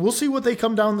we'll see what they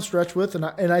come down the stretch with, and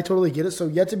I totally get it. So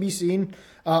yet to be seen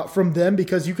from them,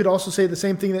 because you could also say the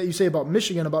same thing that you say about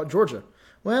Michigan, about Georgia.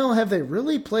 Well, have they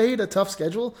really played a tough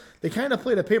schedule? They kind of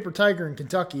played a paper tiger in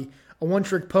Kentucky, a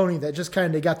one-trick pony that just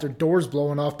kind of got their doors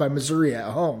blown off by Missouri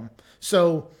at home.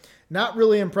 So not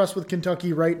really impressed with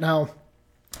Kentucky right now.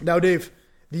 Now, Dave,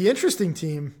 the interesting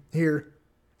team here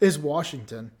is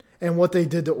Washington and what they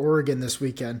did to Oregon this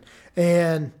weekend.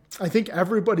 And I think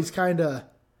everybody's kind of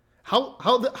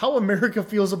how America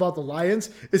feels about the Lions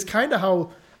is kind of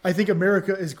how I think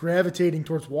America is gravitating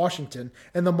towards Washington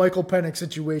and the Michael Penix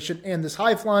situation and this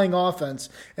high-flying offense.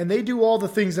 And they do all the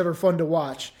things that are fun to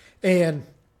watch. And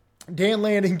Dan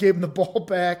Lanning gave them the ball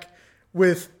back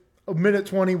with a minute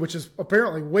 20, which is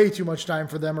apparently way too much time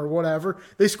for them or whatever.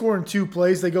 They score in 2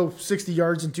 plays. They go 60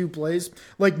 yards in 2 plays,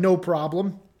 like no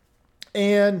problem.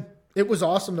 And it was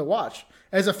awesome to watch.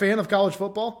 As a fan of college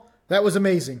football, that was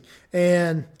amazing.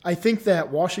 And I think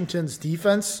that Washington's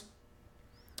defense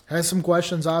has some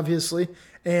questions, obviously,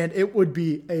 and it would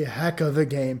be a heck of a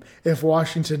game if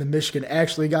Washington and Michigan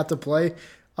actually got to play.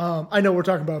 I know we're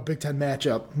talking about a Big Ten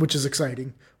matchup, which is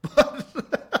exciting, but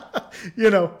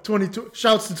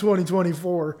shouts to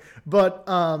 2024. But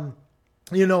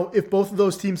if both of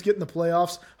those teams get in the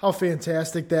playoffs, how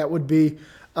fantastic that would be.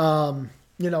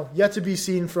 Yet to be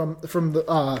seen from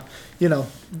the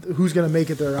who's going to make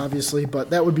it there, obviously, but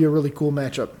that would be a really cool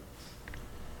matchup.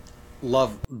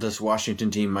 Love this Washington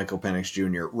team, Michael Penix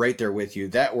Jr. Right there with you.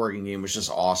 That Oregon game was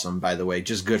just awesome, by the way.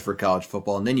 Just good for college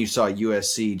football. And then you saw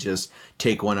USC just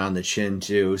take one on the chin,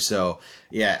 too. So,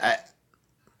 yeah,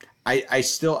 I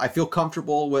feel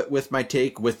comfortable with my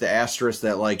take, with the asterisk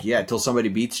that, until somebody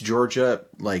beats Georgia,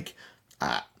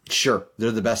 sure, they're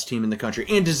the best team in the country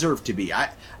and deserve to be.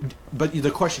 But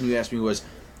the question you asked me was,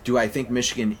 do I think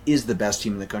Michigan is the best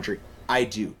team in the country? I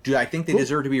do. Do I think they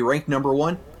deserve to be ranked number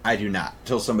 1? I do not,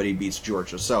 until somebody beats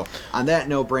Georgia. So, on that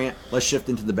note, Brant, let's shift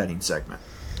into the betting segment.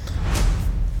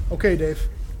 Okay, Dave.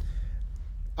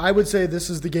 I would say this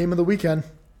is the game of the weekend.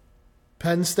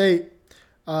 Penn State.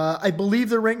 I believe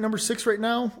they're ranked number 6 right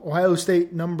now. Ohio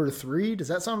State number 3. Does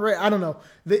that sound right? I don't know.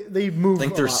 They moved. I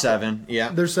think they're 7. Yeah,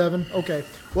 they're 7. Okay.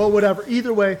 Well, whatever.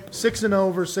 Either way,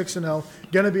 6-0 versus 6-0.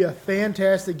 Going to be a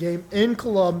fantastic game in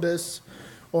Columbus.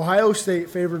 Ohio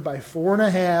State favored by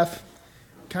 4.5.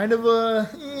 Kind of a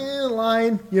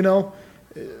line, Who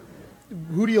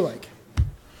do you like?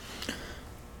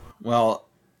 Well,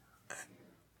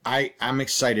 I'm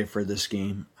excited for this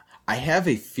game. I have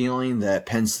a feeling that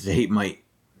Penn State might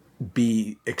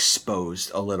be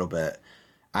exposed a little bit.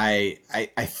 I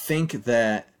think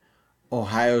that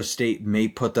Ohio State may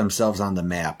put themselves on the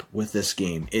map with this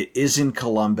game. It is in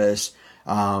Columbus.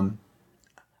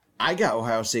 I got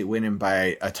Ohio State winning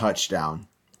by a touchdown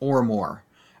or more.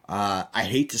 I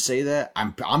hate to say that.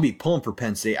 I'll be pulling for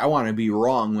Penn State. I want to be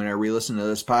wrong when I re-listen to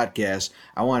this podcast.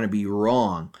 I want to be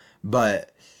wrong.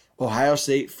 But Ohio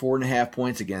State, 4.5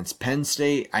 points against Penn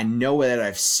State. I know that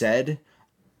I've said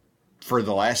for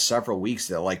the last several weeks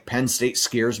that Penn State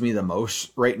scares me the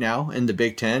most right now in the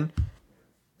Big Ten.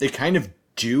 They kind of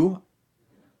do.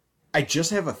 I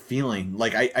just have a feeling,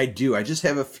 I do. I just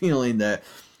have a feeling that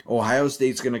Ohio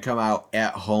State's going to come out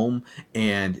at home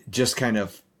and just kind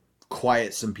of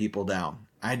quiet some people down.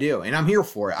 I do, and I'm here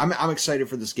for it. I'm excited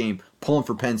for this game, pulling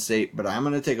for Penn State, but I'm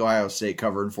going to take Ohio State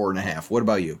covering 4.5. What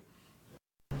about you?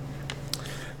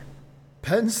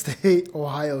 Penn State,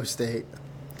 Ohio State.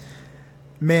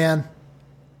 Man,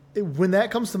 when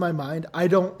that comes to my mind, I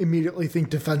don't immediately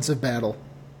think defensive battle.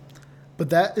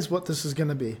 But that is what this is going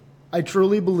to be. I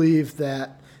truly believe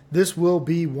that this will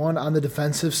be one on the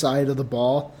defensive side of the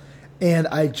ball. And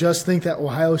I just think that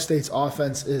Ohio State's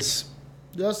offense is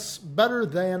just better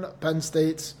than Penn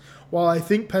State's. While I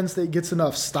think Penn State gets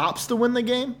enough stops to win the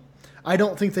game, I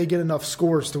don't think they get enough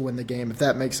scores to win the game, if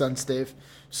that makes sense, Dave.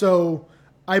 So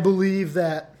I believe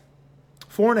that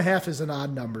 4.5 is an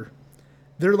odd number.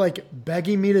 They're like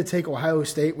begging me to take Ohio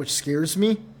State, which scares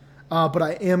me. But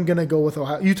I am going to go with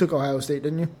Ohio. You took Ohio State,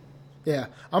 didn't you? Yeah.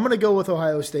 I'm going to go with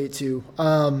Ohio State, too.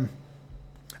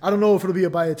 I don't know if it'll be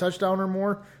by a touchdown or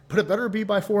more, but it better be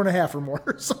by 4.5 or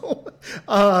more. So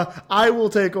I will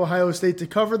take Ohio State to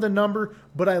cover the number,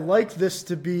 but I like this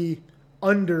to be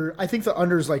under. I think the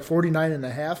under is like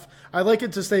 49.5. I like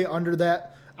it to stay under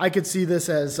that. I could see this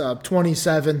as a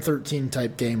 27-13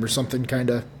 type game or something kind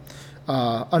of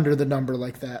under the number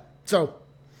like that. So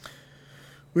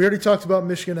we already talked about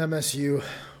Michigan MSU.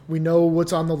 We know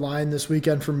what's on the line this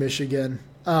weekend for Michigan.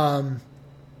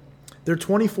 They're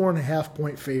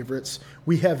 24.5-point favorites.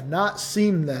 We have not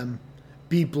seen them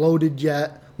be bloated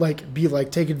yet,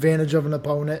 take advantage of an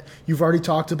opponent. You've already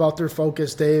talked about their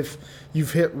focus, Dave.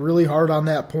 You've hit really hard on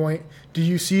that point. Do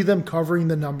you see them covering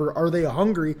the number? Are they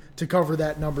hungry to cover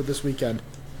that number this weekend?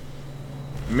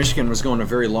 Michigan was going a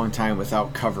very long time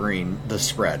without covering the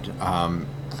spread.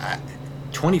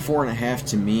 24.5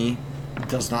 to me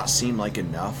does not seem like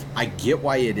enough. I get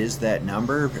why it is that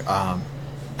number.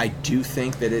 I do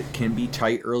think that it can be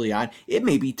tight early on. It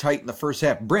may be tight in the first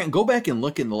half. Brant, go back and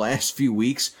look in the last few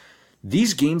weeks.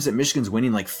 These games that Michigan's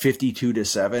winning like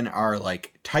 52-7 are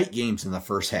like tight games in the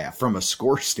first half from a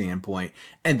score standpoint,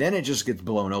 and then it just gets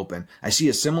blown open. I see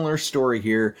a similar story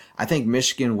here. I think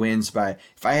Michigan wins by,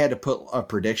 if I had to put a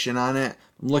prediction on it,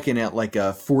 I'm looking at like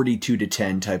a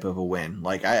 42-10 type of a win.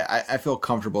 Like I feel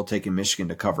comfortable taking Michigan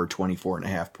to cover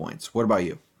 24.5 points. What about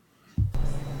you?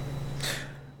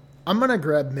 I'm going to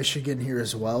grab Michigan here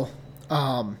as well.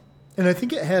 And I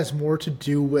think it has more to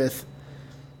do with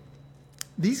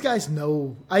these guys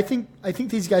know. I think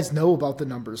these guys know about the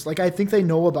numbers. Like, I think they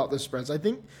know about the spreads. I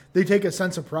think they take a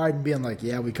sense of pride in being like,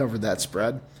 yeah, we covered that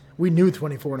spread. We knew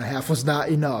 24.5 was not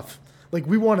enough. Like,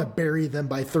 we want to bury them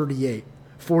by 38,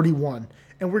 41,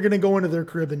 and we're going to go into their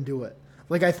crib and do it.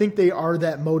 Like, I think they are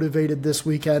that motivated this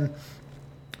weekend.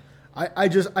 I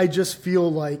just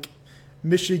feel like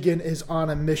Michigan is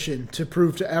on a mission to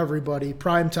prove to everybody,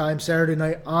 primetime, Saturday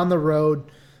night, on the road.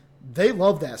 They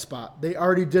love that spot. They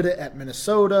already did it at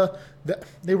Minnesota.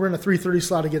 They were in a 3:30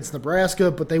 slot against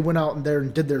Nebraska, but they went out and there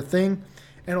and did their thing.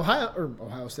 And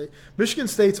Ohio State, Michigan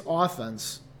State's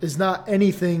offense is not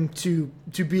anything to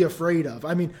be afraid of.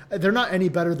 I mean, they're not any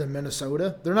better than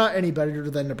Minnesota. They're not any better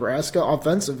than Nebraska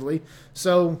offensively.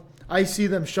 So I see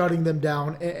them shutting them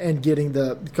down and getting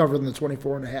covering the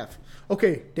 24.5.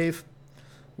 Okay, Dave.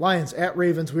 Lions at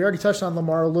Ravens. We already touched on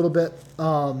Lamar a little bit.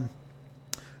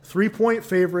 3-point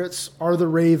favorites are the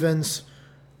Ravens.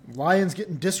 Lions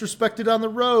getting disrespected on the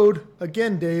road.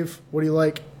 Again, Dave, what do you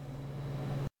like?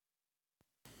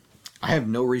 I have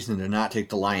no reason to not take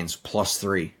the Lions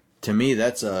 +3. To me,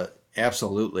 that's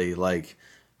absolutely like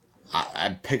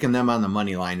I'm picking them on the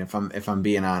money line if I'm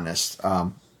being honest.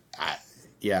 Lions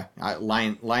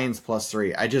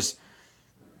 +3. I just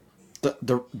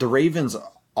the Ravens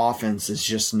offense is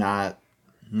just not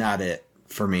it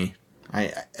for me.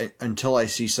 I until I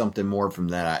see something more from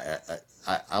that,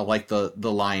 I like the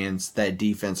Lions, that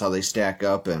defense, how they stack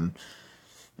up, and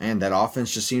that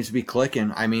offense just seems to be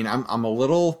clicking. I mean, I'm a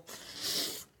little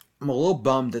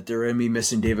bummed that they're going to be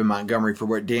missing David Montgomery for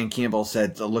what Dan Campbell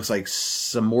said. It looks like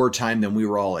some more time than we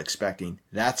were all expecting.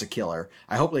 That's a killer.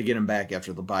 I hope they get him back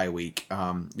after the bye week.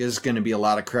 There's going to be a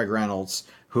lot of Craig Reynolds,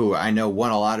 who I know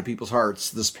won a lot of people's hearts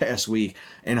this past week,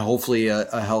 and hopefully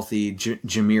a healthy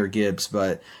Jahmyr Gibbs.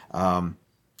 But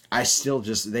I still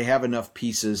they have enough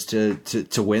pieces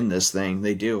to win this thing.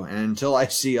 They do. And until I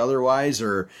see otherwise,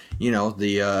 or,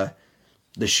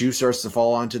 the shoe starts to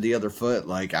fall onto the other foot,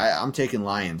 like I'm taking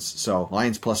Lions. So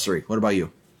Lions +3. What about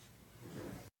you?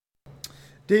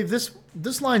 Dave,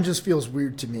 this line just feels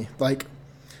weird to me. Like,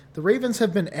 the Ravens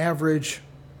have been average.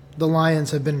 The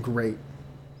Lions have been great.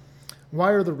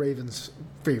 Why are the Ravens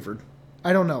favored?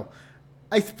 I don't know.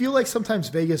 I feel like sometimes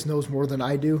Vegas knows more than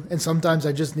I do, and sometimes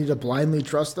I just need to blindly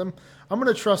trust them. I'm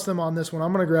going to trust them on this one.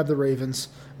 I'm going to grab the Ravens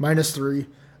 -3.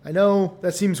 I know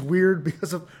that seems weird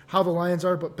because of how the Lions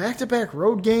are, but back-to-back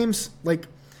road games, like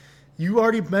you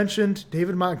already mentioned,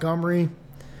 David Montgomery.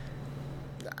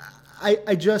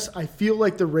 I feel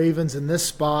like the Ravens in this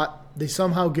spot, they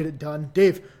somehow get it done.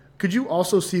 Dave, could you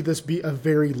also see this be a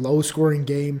very low-scoring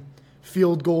game?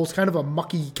 Field goals, kind of a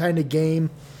mucky kind of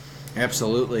game.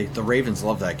 Absolutely. The Ravens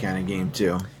love that kind of game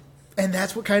too. And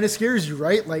that's what kind of scares you,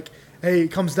 right? Like, hey,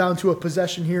 it comes down to a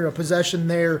possession here, a possession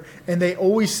there, and they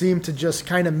always seem to just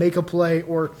kind of make a play.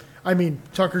 Or, I mean,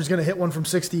 Tucker's going to hit one from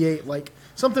 68. Like,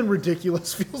 something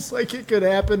ridiculous feels like it could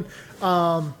happen.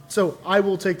 So I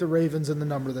will take the Ravens in the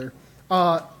number there.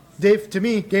 Dave, to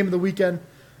me, game of the weekend,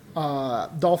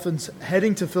 Dolphins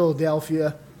heading to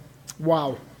Philadelphia.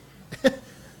 Wow.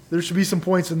 There should be some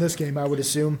points in this game, I would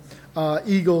assume.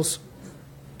 Eagles,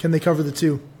 can they cover the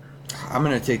 2? I'm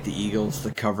going to take the Eagles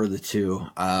to cover the 2.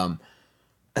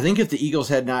 I think if the Eagles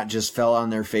had not just fell on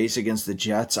their face against the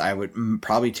Jets, I would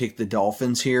probably take the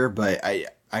Dolphins here, but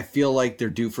I feel like they're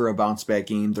due for a bounce-back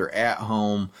game. They're at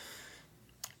home.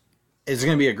 It's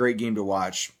going to be a great game to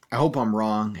watch. I hope I'm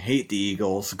wrong. Hate the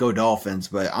Eagles. Go Dolphins,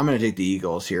 but I'm going to take the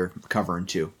Eagles here, covering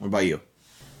 2. What about you?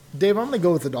 Dave, I'm going to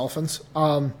go with the Dolphins.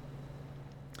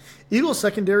 Eagles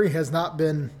secondary has not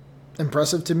been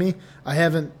impressive to me. I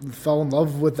haven't fell in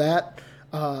love with that.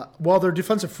 While their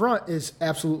defensive front is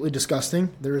absolutely disgusting,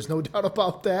 there is no doubt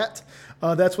about that.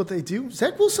 That's what they do.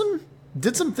 Zach Wilson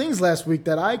did some things last week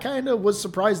that I kind of was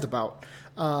surprised about.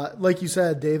 Like you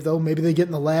said, Dave, though, maybe they get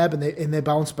in the lab and they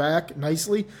bounce back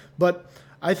nicely. But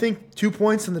I think 2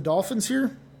 points in the Dolphins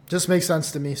here just makes sense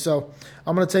to me. So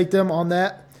I'm going to take them on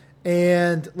that.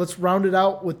 And let's round it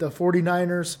out with the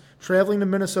 49ers traveling to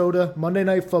Minnesota, Monday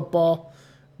Night Football.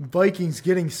 Vikings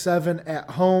getting 7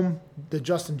 at home. The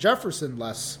Justin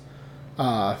Jefferson-less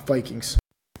Vikings.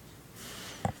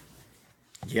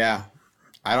 Yeah,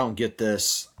 I don't get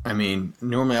this. I mean,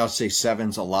 normally I would say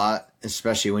 7's a lot,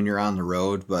 especially when you're on the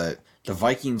road, but the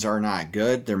Vikings are not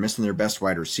good. They're missing their best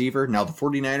wide receiver. Now, the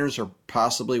 49ers are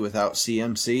possibly without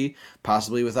CMC,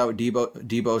 possibly without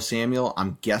Debo Samuel.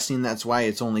 I'm guessing that's why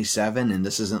it's only 7, and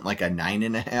this isn't like a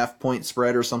 9.5 point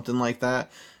spread or something like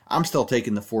that. I'm still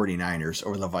taking the 49ers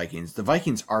over the Vikings. The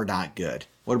Vikings are not good.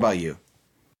 What about you?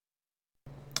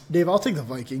 Dave, I'll take the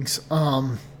Vikings.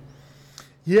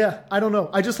 Yeah, I don't know.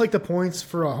 I just like the points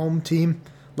for a home team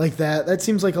like that. That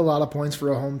seems like a lot of points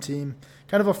for a home team.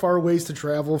 Kind of a far ways to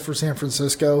travel for San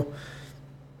Francisco.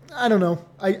 I don't know.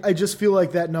 I just feel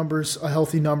like that number's a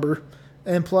healthy number.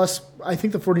 And plus, I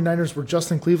think the 49ers were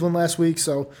just in Cleveland last week,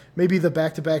 so maybe the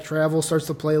back-to-back travel starts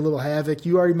to play a little havoc.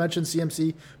 You already mentioned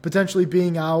CMC potentially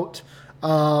being out.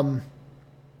 And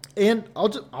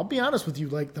I'll be honest with you,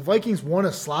 like the Vikings won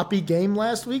a sloppy game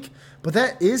last week, but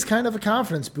that is kind of a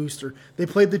confidence booster. They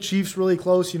played the Chiefs really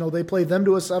close. You know, they played them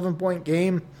to a 7-point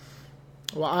game.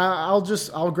 Well,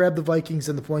 I'll grab the Vikings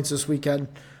and the points this weekend.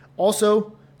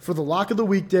 Also, for the lock of the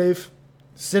week, Dave,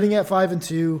 sitting at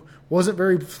 5-2, wasn't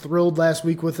very thrilled last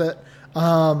week with it.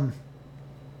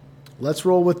 Let's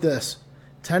roll with this.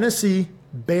 Tennessee,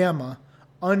 Bama,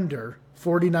 under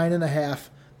 49.5.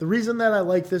 The reason that I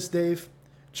like this, Dave,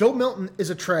 Joe Milton is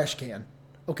a trash can,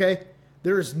 okay?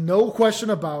 There is no question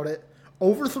about it.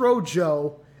 Overthrow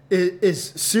Joe is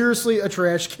seriously a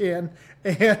trash can.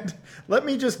 And let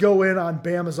me just go in on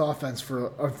Bama's offense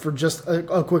for just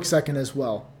a quick second as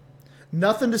well.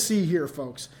 Nothing to see here,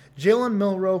 folks. Jalen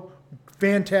Milroe,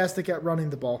 fantastic at running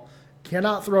the ball.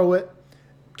 Cannot throw it.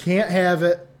 Can't have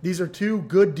it. These are 2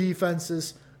 good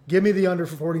defenses. Give me the under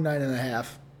for 49.5.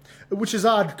 Which is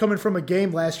odd coming from a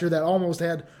game last year that almost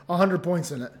had 100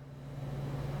 points in it.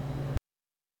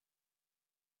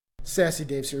 Sassy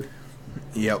Dave's here.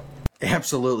 Yep.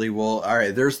 Absolutely. Well, all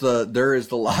right. There is the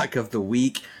lock of the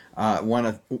week. Want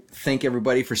to thank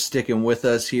everybody for sticking with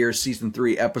us here. Season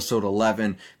 3, episode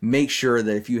 11. Make sure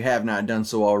that if you have not done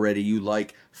so already, you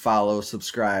like, follow,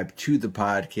 subscribe to the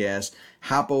podcast.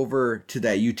 Hop over to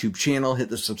that YouTube channel. Hit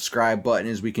the subscribe button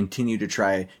as we continue to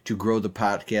try to grow the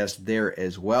podcast there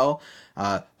as well.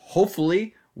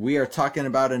 Hopefully, we are talking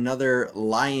about another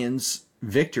Lions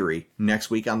victory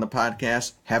next week on the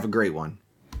podcast. Have a great one.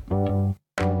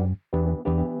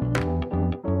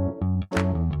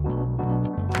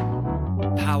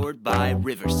 Powered by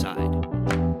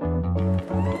Riverside.